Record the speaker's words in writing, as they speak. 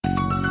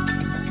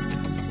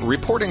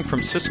Reporting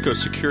from Cisco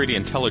Security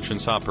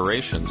Intelligence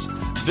Operations,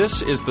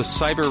 this is the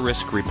Cyber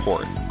Risk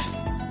Report.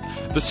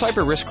 The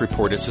Cyber Risk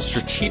Report is a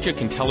strategic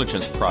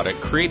intelligence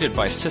product created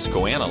by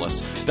Cisco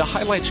analysts that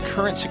highlights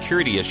current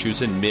security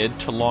issues in mid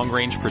to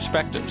long-range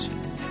perspectives.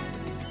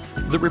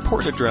 The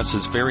report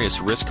addresses various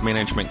risk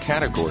management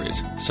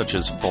categories such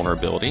as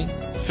vulnerability,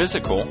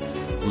 physical,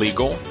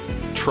 legal,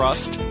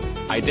 trust,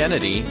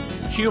 identity,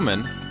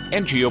 human,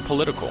 and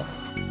geopolitical.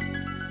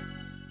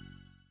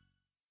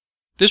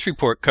 This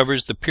report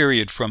covers the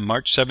period from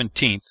March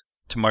 17th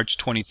to March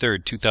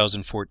 23rd,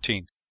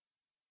 2014.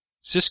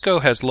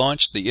 Cisco has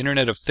launched the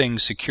Internet of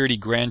Things Security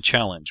Grand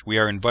Challenge. We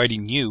are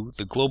inviting you,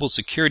 the global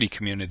security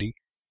community,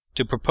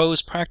 to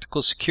propose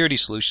practical security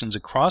solutions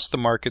across the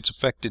markets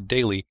affected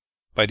daily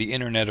by the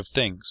Internet of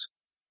Things.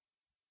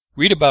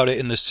 Read about it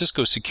in the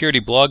Cisco Security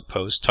blog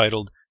post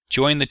titled,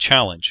 Join the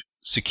Challenge,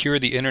 Secure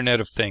the Internet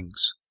of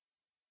Things.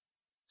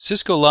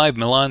 Cisco Live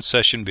Milan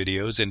session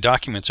videos and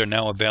documents are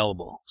now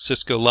available.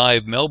 Cisco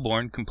Live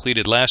Melbourne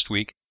completed last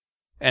week,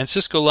 and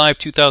Cisco Live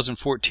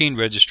 2014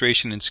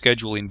 registration and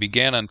scheduling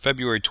began on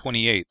February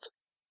 28th.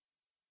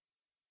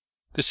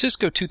 The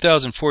Cisco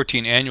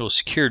 2014 Annual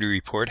Security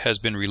Report has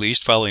been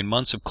released following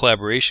months of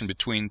collaboration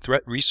between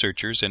threat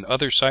researchers and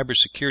other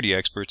cybersecurity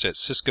experts at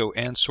Cisco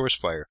and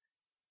SourceFire.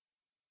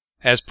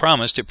 As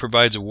promised, it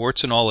provides a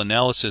warts-and-all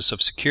analysis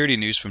of security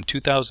news from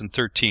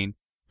 2013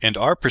 and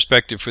our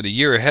perspective for the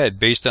year ahead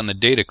based on the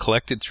data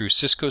collected through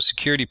Cisco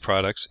security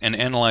products and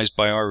analyzed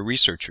by our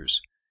researchers.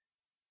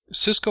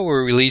 Cisco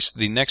will release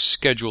the next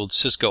scheduled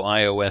Cisco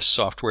iOS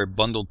software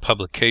bundled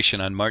publication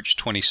on March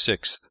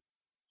 26th.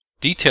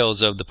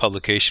 Details of the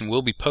publication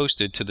will be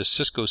posted to the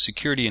Cisco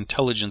Security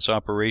Intelligence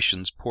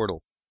Operations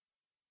portal.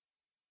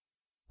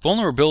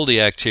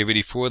 Vulnerability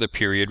activity for the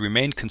period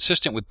remained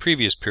consistent with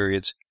previous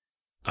periods.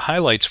 The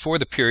highlights for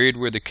the period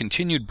were the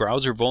continued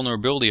browser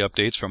vulnerability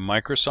updates from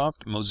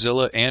Microsoft,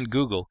 Mozilla, and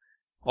Google,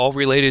 all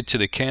related to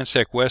the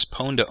CanSec West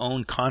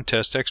Pwn2Own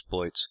contest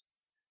exploits.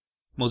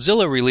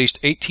 Mozilla released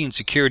 18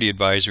 security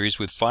advisories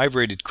with 5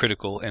 rated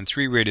critical and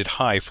 3 rated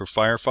high for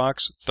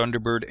Firefox,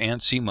 Thunderbird,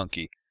 and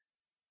SeaMonkey.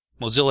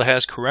 Mozilla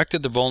has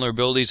corrected the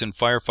vulnerabilities in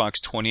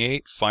Firefox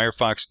 28,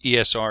 Firefox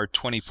ESR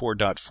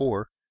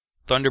 24.4,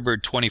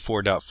 Thunderbird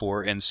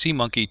 24.4, and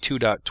SeaMonkey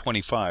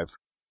 2.25.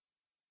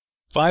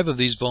 5 of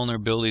these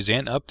vulnerabilities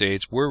and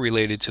updates were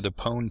related to the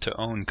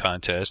Pwn2Own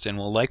contest and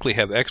will likely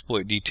have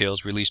exploit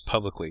details released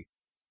publicly.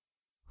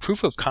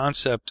 Proof of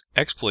concept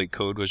exploit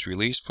code was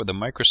released for the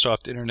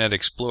Microsoft Internet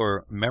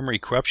Explorer memory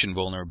corruption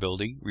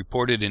vulnerability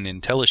reported in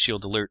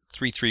IntelliShield Alert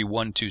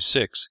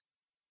 33126,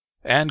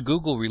 and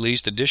Google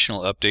released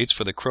additional updates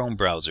for the Chrome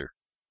browser.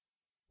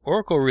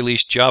 Oracle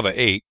released Java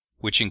 8,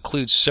 which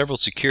includes several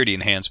security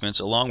enhancements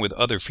along with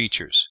other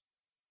features.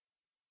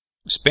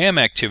 Spam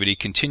activity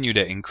continued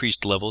at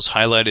increased levels,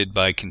 highlighted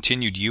by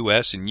continued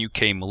US and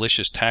UK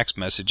malicious text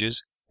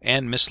messages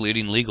and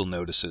misleading legal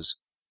notices.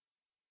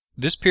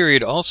 This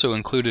period also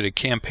included a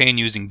campaign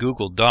using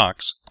Google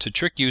Docs to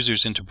trick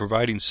users into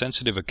providing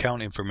sensitive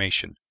account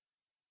information.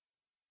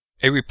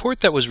 A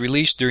report that was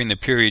released during the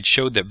period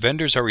showed that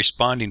vendors are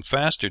responding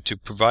faster to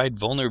provide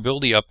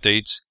vulnerability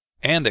updates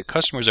and that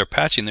customers are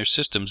patching their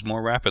systems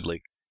more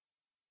rapidly.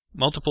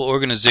 Multiple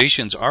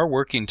organizations are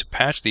working to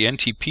patch the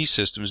NTP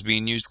systems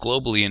being used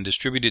globally in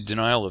distributed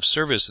denial of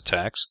service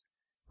attacks,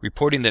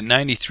 reporting that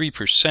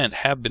 93%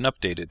 have been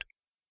updated.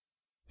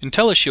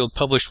 IntelliShield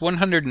published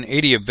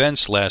 180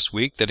 events last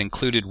week that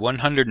included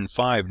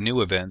 105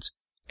 new events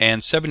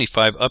and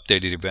 75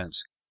 updated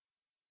events.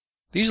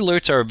 These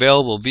alerts are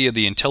available via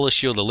the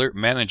IntelliShield Alert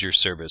Manager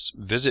service.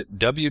 Visit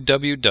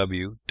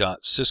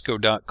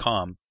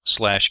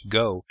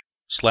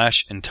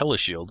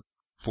www.cisco.com/go/IntelliShield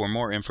for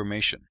more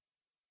information.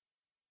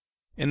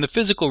 In the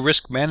physical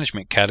risk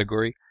management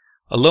category,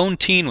 a lone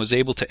teen was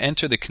able to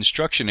enter the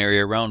construction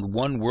area around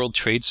One World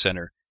Trade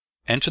Center,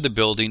 enter the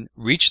building,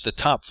 reach the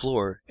top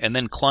floor, and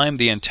then climb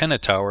the antenna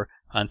tower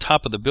on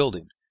top of the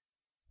building.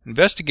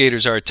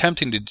 Investigators are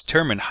attempting to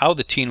determine how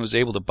the teen was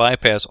able to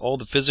bypass all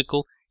the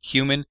physical,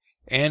 human,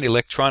 and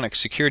electronic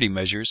security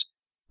measures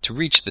to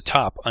reach the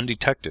top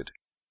undetected.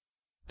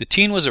 The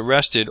teen was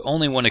arrested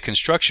only when a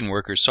construction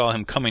worker saw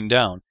him coming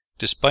down,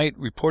 despite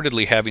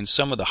reportedly having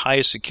some of the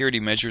highest security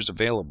measures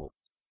available.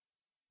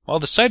 While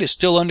the site is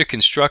still under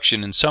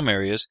construction in some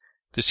areas,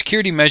 the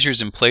security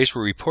measures in place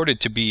were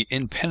reported to be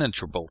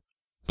impenetrable,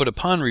 but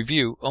upon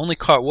review only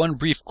caught one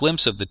brief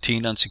glimpse of the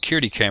teen on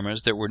security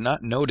cameras that were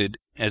not noted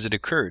as it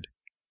occurred.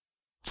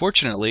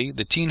 Fortunately,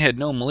 the teen had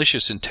no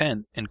malicious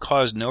intent and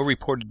caused no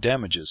reported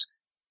damages.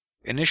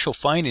 Initial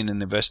findings in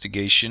the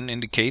investigation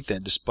indicate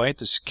that despite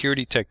the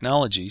security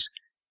technologies,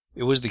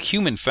 it was the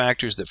human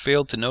factors that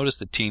failed to notice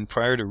the teen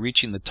prior to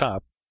reaching the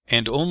top,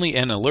 and only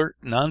an alert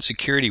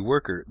non-security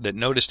worker that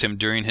noticed him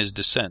during his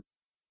descent.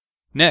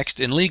 Next,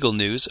 in legal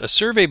news, a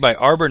survey by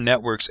Arbor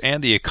Networks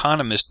and the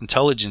Economist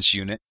Intelligence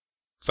Unit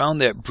found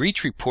that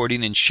breach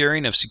reporting and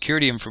sharing of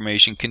security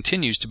information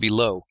continues to be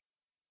low.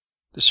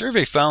 The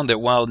survey found that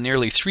while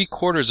nearly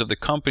 3/4 of the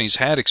companies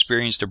had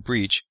experienced a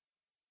breach,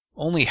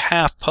 only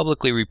half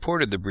publicly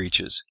reported the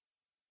breaches.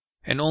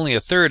 and only a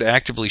third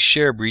actively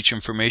share breach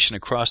information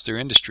across their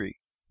industry.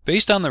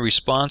 Based on the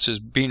responses,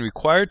 being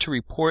required to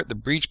report the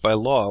breach by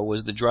law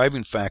was the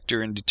driving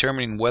factor in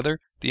determining whether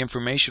the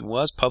information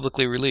was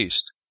publicly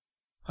released.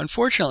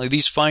 Unfortunately,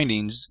 these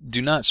findings do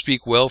not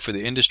speak well for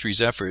the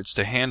industry's efforts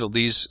to handle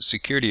these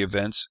security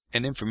events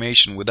and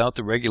information without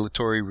the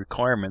regulatory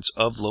requirements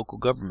of local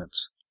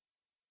governments.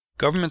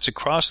 Governments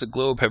across the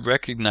globe have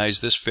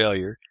recognized this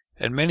failure,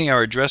 and many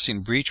are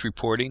addressing breach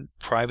reporting,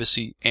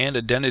 privacy, and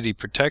identity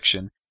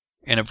protection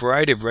in a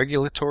variety of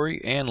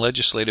regulatory and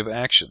legislative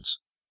actions.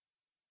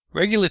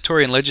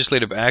 Regulatory and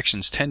legislative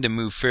actions tend to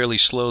move fairly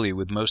slowly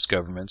with most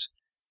governments,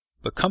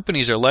 but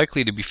companies are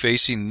likely to be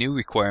facing new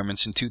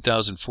requirements in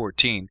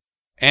 2014,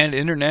 and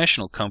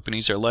international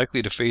companies are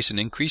likely to face an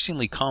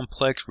increasingly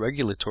complex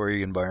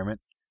regulatory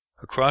environment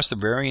across the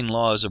varying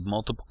laws of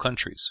multiple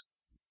countries.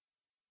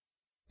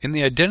 In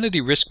the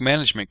Identity Risk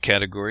Management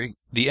category,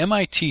 the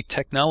MIT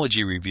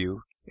Technology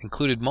Review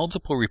included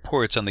multiple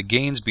reports on the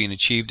gains being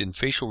achieved in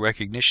facial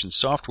recognition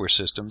software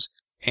systems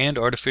and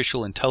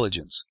artificial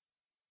intelligence.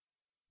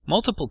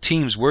 Multiple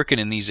teams working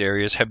in these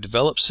areas have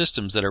developed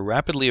systems that are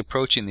rapidly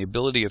approaching the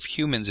ability of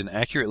humans in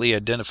accurately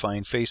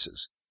identifying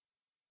faces.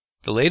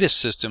 The latest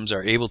systems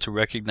are able to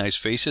recognize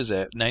faces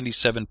at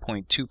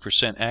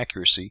 97.2%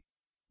 accuracy,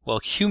 while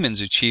humans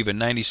achieve a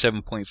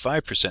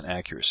 97.5%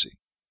 accuracy.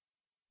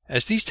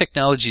 As these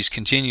technologies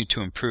continue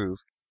to improve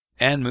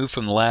and move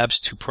from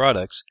labs to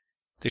products,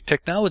 the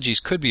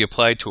technologies could be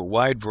applied to a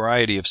wide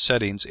variety of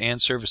settings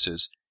and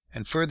services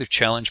and further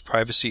challenge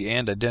privacy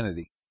and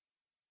identity.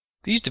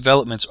 These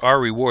developments are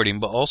rewarding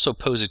but also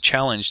pose a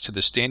challenge to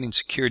the standing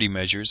security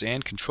measures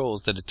and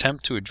controls that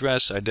attempt to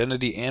address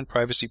identity and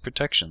privacy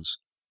protections.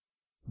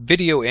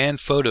 Video and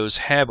photos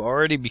have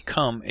already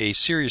become a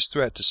serious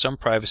threat to some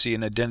privacy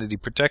and identity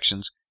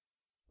protections,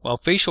 while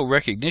facial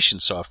recognition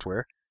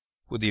software,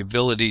 with the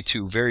ability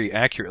to very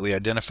accurately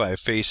identify a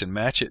face and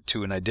match it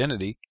to an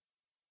identity,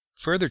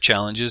 further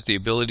challenges the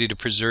ability to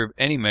preserve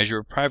any measure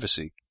of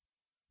privacy.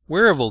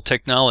 Wearable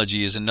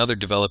technology is another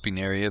developing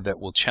area that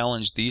will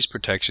challenge these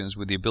protections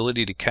with the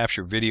ability to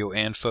capture video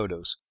and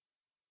photos.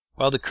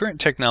 While the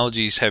current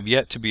technologies have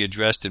yet to be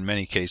addressed in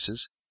many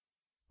cases,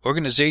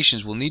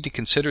 organizations will need to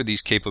consider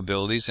these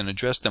capabilities and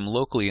address them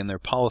locally in their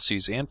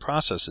policies and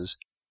processes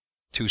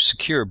to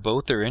secure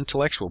both their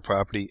intellectual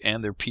property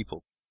and their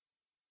people.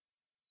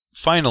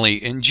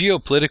 Finally, in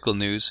geopolitical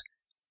news,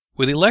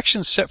 with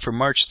elections set for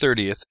March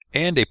 30th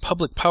and a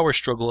public power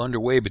struggle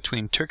underway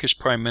between Turkish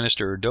Prime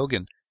Minister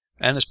Erdogan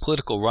and his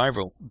political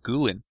rival,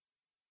 Gulen,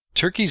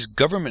 Turkey's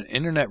government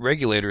internet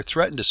regulator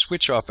threatened to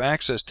switch off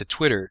access to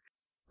Twitter,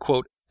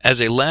 quote,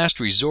 as a last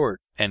resort,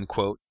 end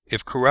quote,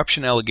 if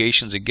corruption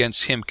allegations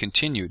against him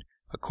continued,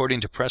 according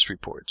to press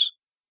reports.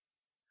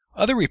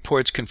 Other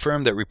reports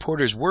confirmed that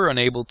reporters were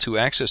unable to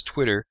access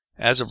Twitter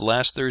as of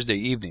last Thursday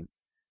evening.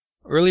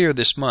 Earlier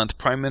this month,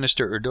 Prime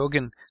Minister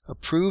Erdogan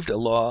approved a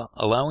law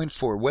allowing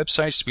for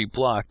websites to be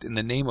blocked in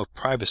the name of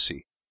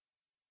privacy.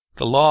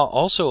 The law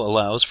also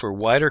allows for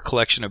wider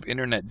collection of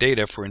internet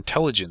data for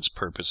intelligence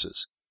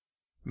purposes.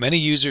 Many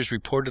users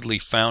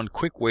reportedly found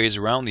quick ways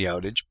around the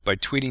outage by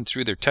tweeting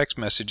through their text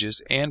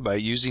messages and by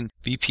using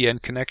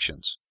VPN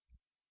connections.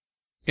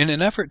 In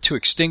an effort to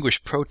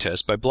extinguish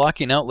protests by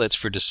blocking outlets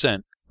for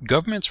dissent,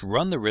 governments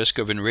run the risk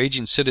of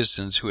enraging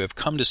citizens who have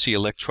come to see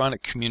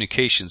electronic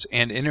communications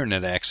and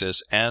internet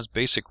access as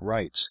basic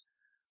rights.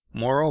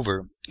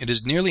 Moreover, it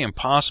is nearly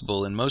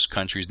impossible in most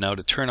countries now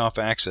to turn off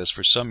access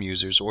for some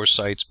users or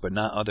sites but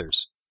not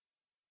others.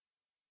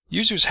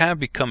 Users have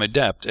become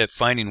adept at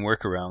finding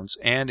workarounds,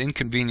 and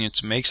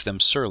inconvenience makes them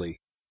surly.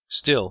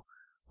 Still,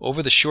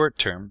 over the short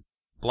term,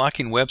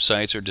 blocking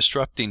websites or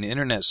disrupting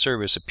internet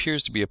service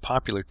appears to be a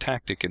popular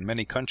tactic in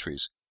many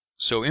countries.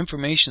 So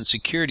information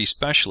security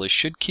specialists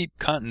should keep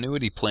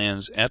continuity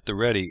plans at the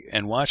ready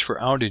and watch for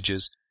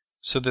outages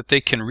so that they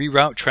can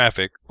reroute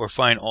traffic or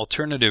find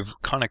alternative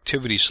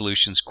connectivity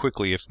solutions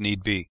quickly if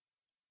need be.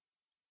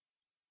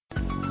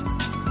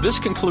 This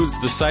concludes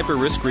the Cyber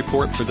Risk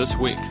Report for this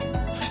week.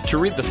 To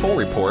read the full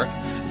report,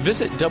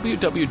 visit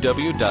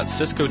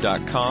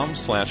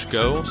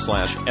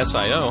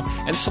www.cisco.com/go/SIO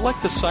and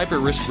select the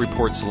Cyber Risk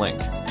Reports link.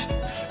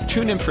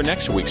 Tune in for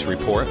next week's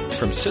report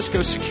from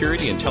Cisco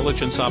Security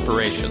Intelligence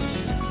Operations.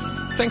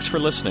 Thanks for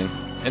listening,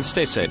 and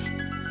stay safe.